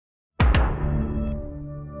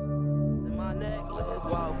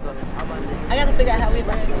figure out how we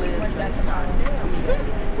about to get this money back tomorrow.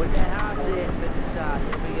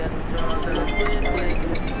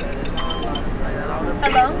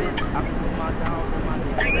 Hello?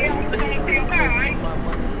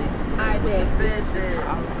 I bet.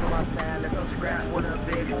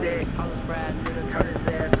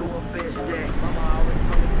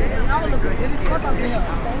 Y'all look good as fuck up in here.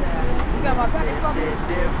 You got my practice for me?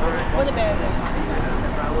 Where the bag at? This one.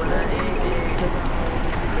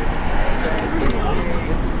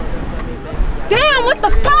 Damn, what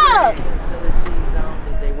the fuck?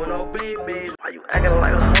 Why you acting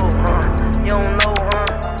like a hoe, huh? You don't know, huh?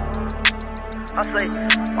 I say,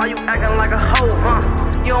 why you acting like a hoe, huh?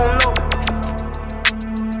 You don't know.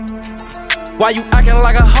 Why you acting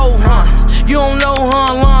like a hoe, huh? You don't know,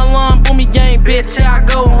 huh? Long, boomy gang, bitch, here I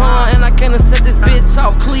go, huh? And I can't set this bitch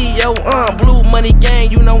off Cleo, Blue money gang,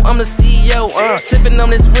 you know I'm the CEO, Sipping on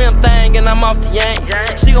this rim thing and I'm off the yank.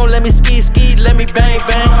 She gon' let me ski, let me bang.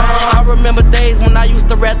 I remember days when I used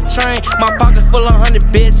to rap the train. My pocket full of 100,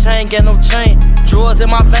 bitch, I ain't got no chain. Drawers in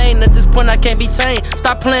my vein, at this point I can't be tamed.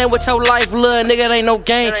 Stop playing with your life, little nigga, it ain't no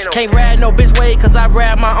game. Can't ride no bitch way, cause I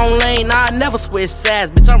ride my own lane. I never switch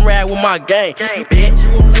sides, bitch, I'm riding with my gang. Bitch,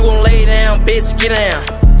 you gon' lay down, bitch, get down.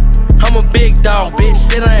 I'm a big dog, bitch,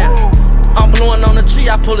 sit down. I'm blowing on the tree,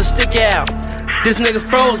 I pull a stick out. This nigga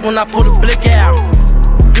froze when I pull the blick out.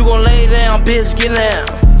 You gon' lay down, bitch, get down.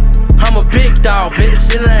 I'm a big dog, bitch,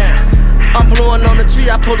 sit down. I'm blowing on the tree,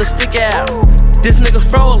 I pull the stick out. This nigga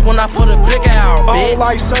froze when I put a blick out, bitch. All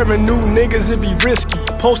like serving new niggas, it be risky.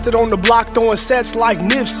 Posted on the block throwing sets like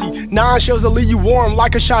Nipsey. 9 shells will leave you warm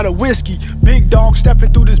like a shot of whiskey. Big dog stepping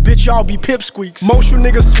through this bitch, y'all be pipsqueaks. Most you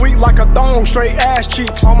niggas sweet like a thong, straight ass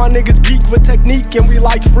cheeks. All my niggas geek with technique and we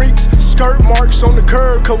like freaks. Skirt marks on the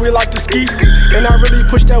curb cause we like to ski. And I really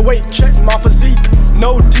push that weight, check my physique.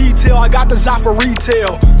 No detail, I got the Zappa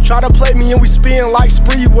retail. Try to play me and we spin like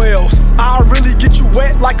spree whales. I'll really get you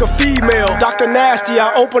wet like a female. Dr. Nastii,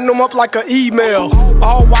 I open them up like an email.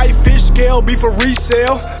 All white fish scale, be for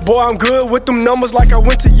resale. Boy, I'm good with them numbers like I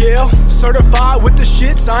went to Yale. Certified with the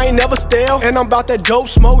shits, I ain't never stale. And I'm about that dope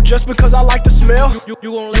smoke just because I like the smell. You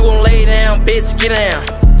gon' lay down, bitch, get down.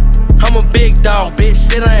 I'm a big dog, bitch,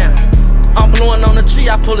 sit down. I'm blowing on the tree,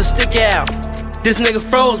 I pull a stick out. This nigga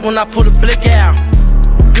froze when I pull the blick out.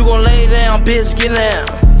 You gon' lay down, bitch, get down.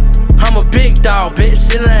 I'm a big dog, bitch,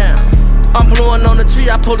 sit down. I'm blowing on the tree,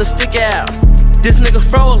 I pull the stick out. This nigga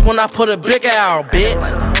froze when I put a blick out, bitch.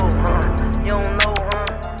 You don't know, huh?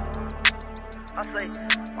 I say,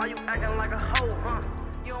 why you acting